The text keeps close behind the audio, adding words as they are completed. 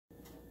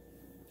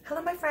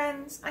Hello my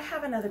friends, I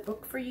have another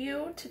book for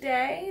you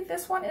today.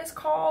 This one is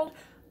called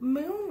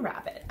Moon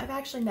Rabbit. I've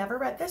actually never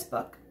read this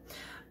book,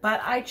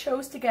 but I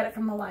chose to get it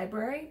from the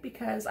library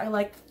because I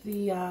liked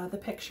the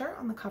picture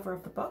on the cover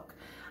of the book.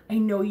 I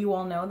know you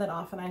all know that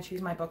often I choose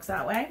my books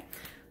that way,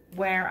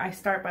 where I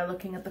start by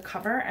looking at the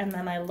cover and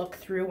then I look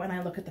through and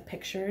I look at the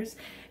pictures.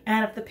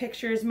 And if the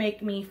pictures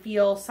make me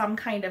feel some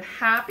kind of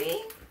happy,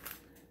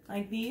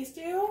 like these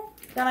do,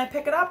 then I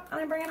pick it up and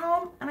I bring it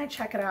home and I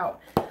check it out.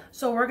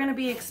 So we're going to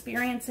be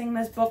experiencing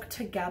this book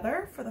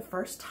together for the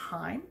first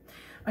time.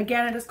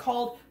 Again, it is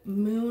called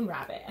Moon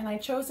Rabbit, and I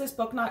chose this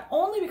book not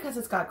only because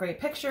it's got great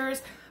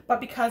pictures, but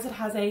because it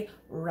has a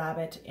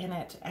rabbit in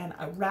it, and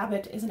a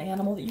rabbit is an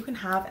animal that you can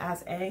have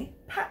as a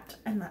pet,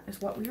 and that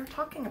is what we are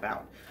talking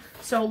about.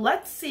 So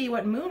let's see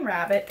what Moon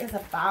Rabbit is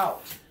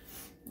about.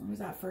 There's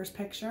that first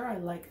picture. I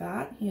like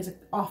that. He is an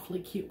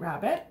awfully cute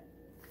rabbit.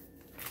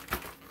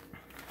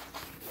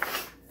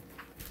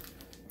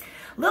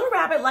 Little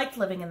Rabbit liked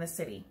living in the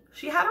city.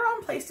 She had her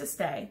own place to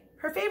stay,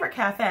 her favorite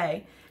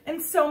cafe,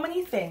 and so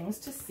many things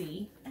to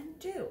see and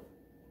do.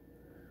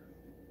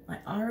 I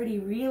already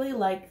really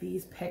like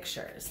these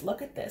pictures.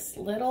 Look at this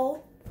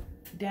little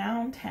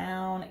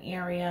downtown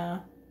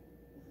area.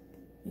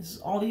 There's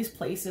all these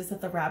places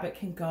that the rabbit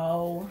can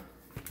go.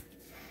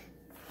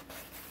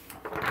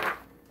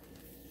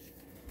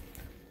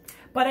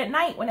 But at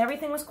night, when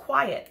everything was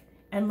quiet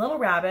and Little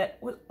Rabbit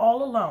was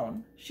all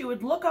alone, she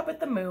would look up at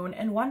the moon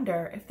and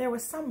wonder if there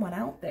was someone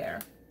out there.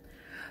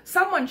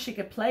 Someone she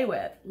could play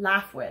with,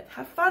 laugh with,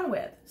 have fun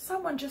with,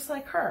 someone just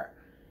like her.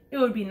 It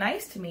would be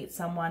nice to meet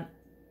someone,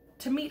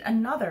 to meet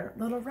another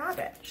little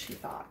rabbit, she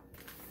thought.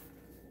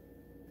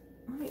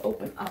 Let me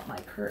open up my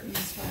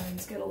curtains,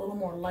 friends, get a little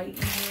more light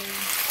in here.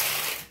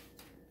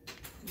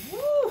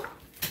 Woo!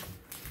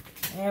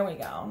 There we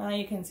go. Now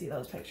you can see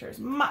those pictures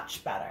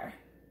much better.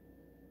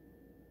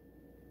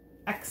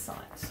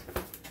 Excellent.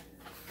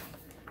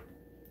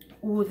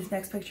 Ooh, this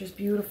next picture is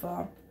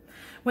beautiful.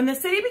 When the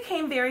city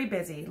became very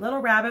busy, Little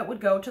Rabbit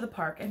would go to the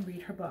park and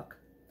read her book.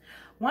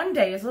 One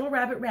day, as Little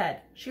Rabbit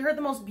read, she heard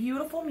the most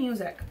beautiful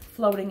music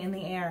floating in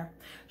the air.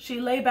 She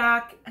lay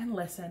back and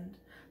listened.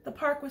 The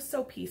park was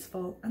so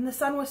peaceful, and the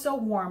sun was so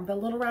warm that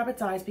Little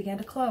Rabbit's eyes began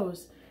to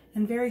close,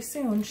 and very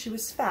soon she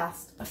was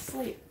fast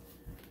asleep.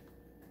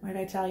 What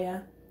did I tell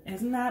you?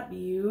 Isn't that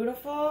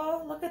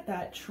beautiful? Look at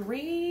that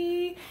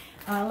tree.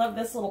 I love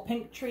this little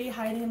pink tree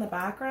hiding in the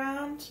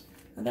background.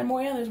 Are there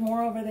more? Yeah, there's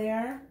more over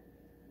there.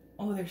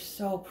 Oh, they're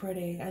so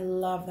pretty. I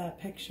love that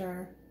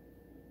picture.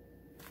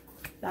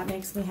 That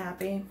makes me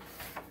happy.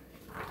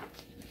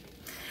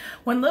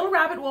 When Little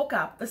Rabbit woke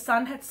up, the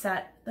sun had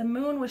set, the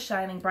moon was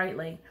shining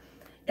brightly.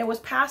 It was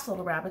past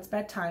Little Rabbit's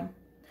bedtime.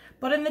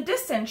 But in the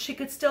distance, she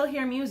could still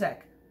hear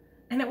music,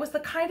 and it was the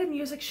kind of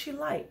music she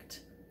liked.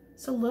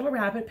 So Little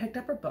Rabbit picked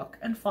up her book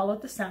and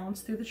followed the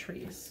sounds through the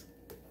trees.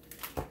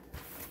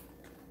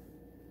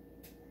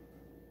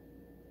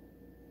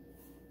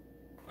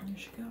 There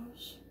she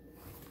goes.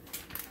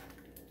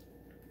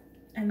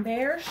 And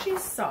there she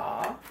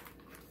saw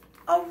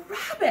a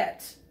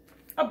rabbit,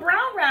 a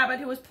brown rabbit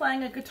who was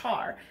playing a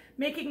guitar,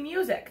 making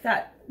music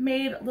that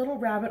made Little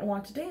Rabbit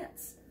want to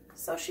dance.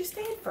 So she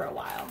stayed for a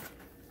while.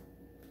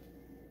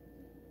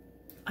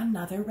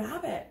 Another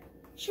rabbit.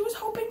 She was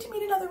hoping to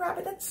meet another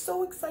rabbit. That's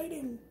so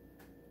exciting.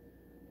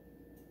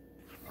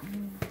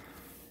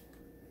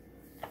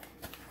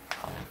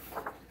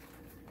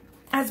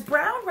 As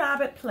Brown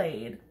Rabbit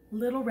played,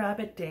 Little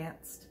Rabbit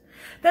danced.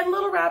 Then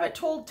Little Rabbit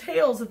told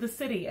tales of the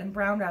city and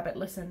Brown Rabbit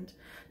listened.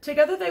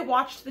 Together they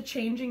watched the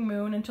changing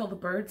moon until the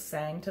birds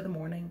sang to the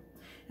morning.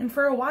 And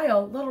for a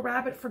while, Little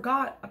Rabbit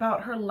forgot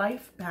about her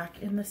life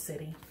back in the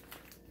city.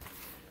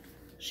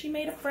 She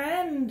made a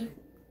friend.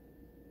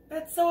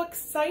 That's so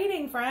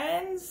exciting,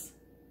 friends.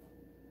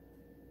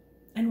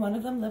 And one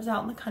of them lives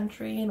out in the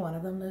country and one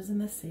of them lives in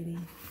the city.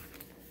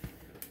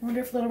 I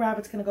wonder if Little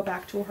Rabbit's going to go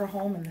back to her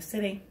home in the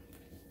city.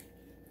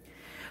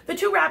 The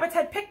two rabbits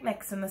had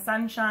picnics in the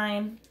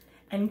sunshine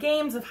and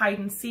games of hide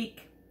and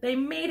seek. They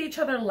made each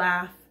other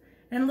laugh,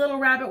 and Little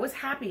Rabbit was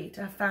happy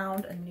to have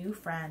found a new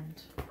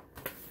friend. Look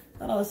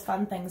at all those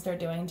fun things they're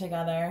doing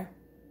together.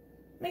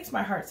 Makes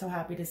my heart so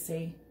happy to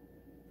see.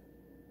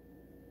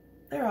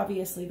 They're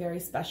obviously very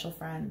special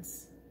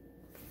friends.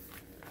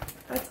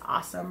 That's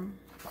awesome.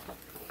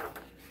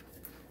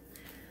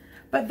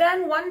 But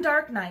then one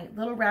dark night,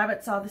 Little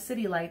Rabbit saw the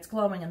city lights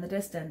glowing in the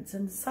distance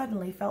and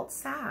suddenly felt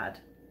sad.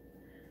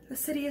 The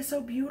city is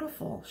so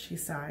beautiful, she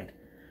sighed.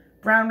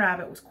 Brown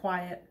Rabbit was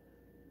quiet.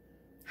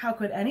 How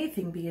could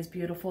anything be as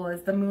beautiful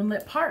as the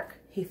moonlit park,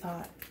 he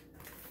thought.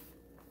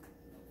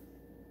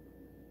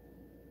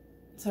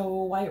 So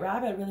White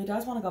Rabbit really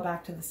does want to go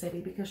back to the city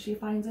because she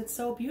finds it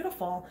so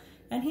beautiful.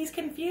 And he's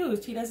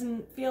confused. He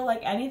doesn't feel like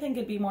anything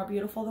could be more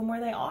beautiful than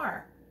where they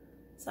are.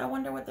 So I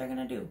wonder what they're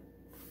going to do.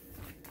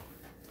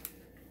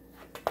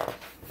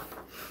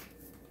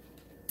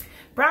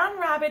 Brown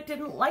Rabbit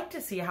didn't like to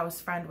see how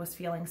his friend was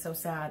feeling so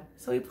sad,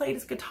 so he played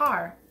his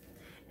guitar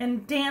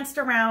and danced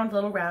around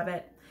Little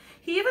Rabbit.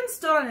 He even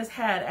stood on his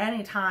head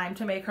any time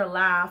to make her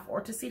laugh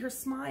or to see her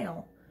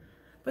smile.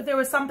 but there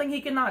was something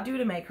he could not do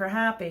to make her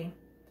happy.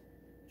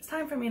 It's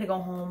time for me to go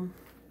home,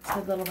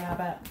 said Little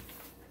Rabbit.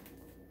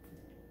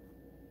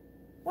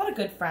 What a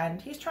good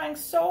friend. He's trying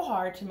so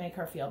hard to make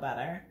her feel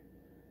better.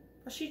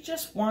 But she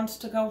just wants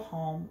to go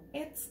home.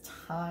 It's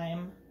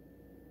time.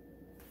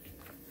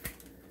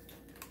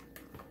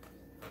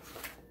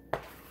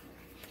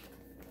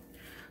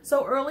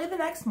 So early the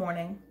next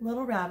morning,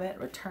 Little Rabbit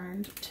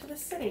returned to the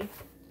city.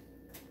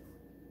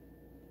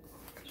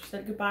 She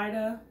said goodbye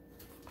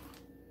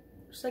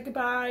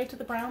to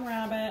the brown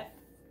rabbit,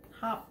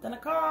 hopped in a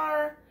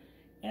car,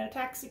 in a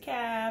taxi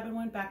cab, and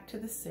went back to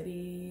the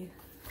city.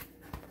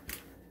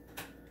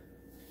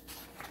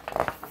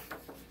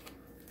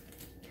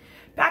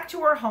 Back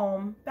to her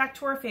home, back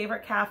to her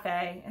favorite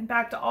cafe, and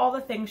back to all the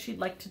things she'd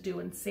like to do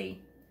and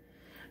see.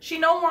 She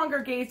no longer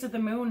gazed at the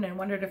moon and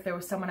wondered if there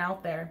was someone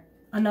out there,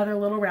 another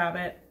little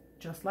rabbit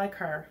just like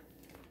her.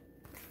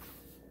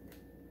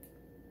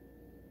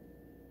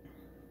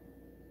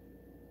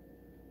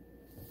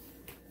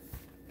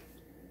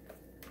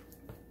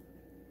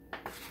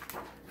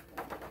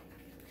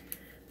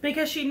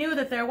 Because she knew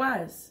that there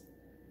was,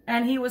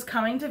 and he was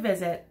coming to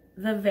visit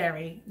the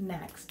very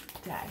next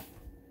day.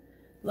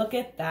 Look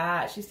at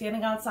that. She's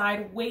standing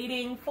outside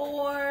waiting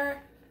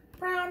for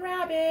Brown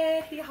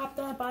Rabbit. He hopped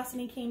on a bus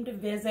and he came to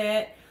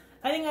visit.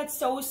 I think that's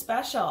so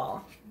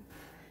special.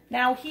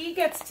 Now he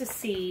gets to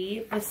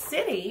see the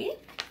city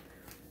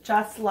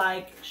just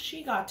like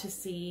she got to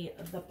see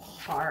the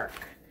park.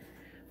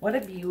 What a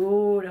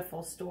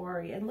beautiful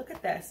story. And look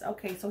at this.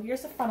 Okay, so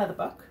here's the front of the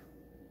book.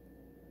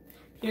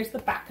 Here's the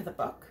back of the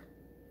book.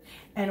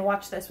 And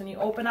watch this. When you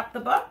open up the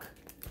book,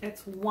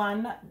 it's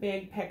one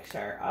big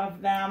picture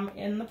of them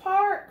in the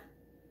park.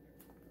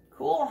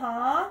 Cool,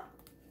 huh?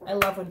 I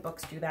love when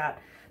books do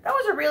that. That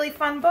was a really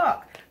fun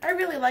book. I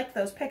really liked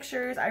those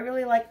pictures. I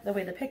really liked the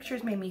way the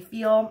pictures made me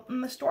feel.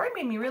 And the story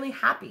made me really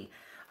happy.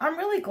 I'm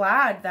really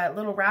glad that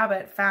Little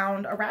Rabbit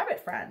found a rabbit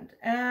friend.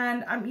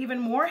 And I'm even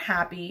more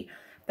happy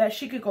that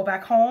she could go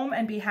back home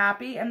and be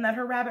happy and that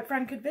her rabbit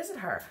friend could visit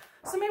her.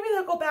 So maybe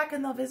they'll go back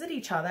and they'll visit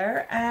each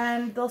other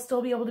and they'll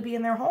still be able to be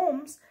in their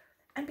homes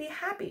and be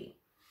happy.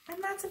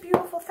 And that's a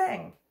beautiful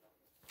thing.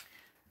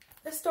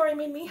 This story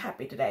made me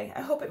happy today.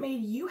 I hope it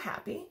made you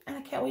happy, and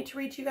I can't wait to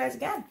read to you guys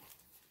again.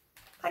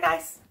 Bye,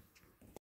 guys.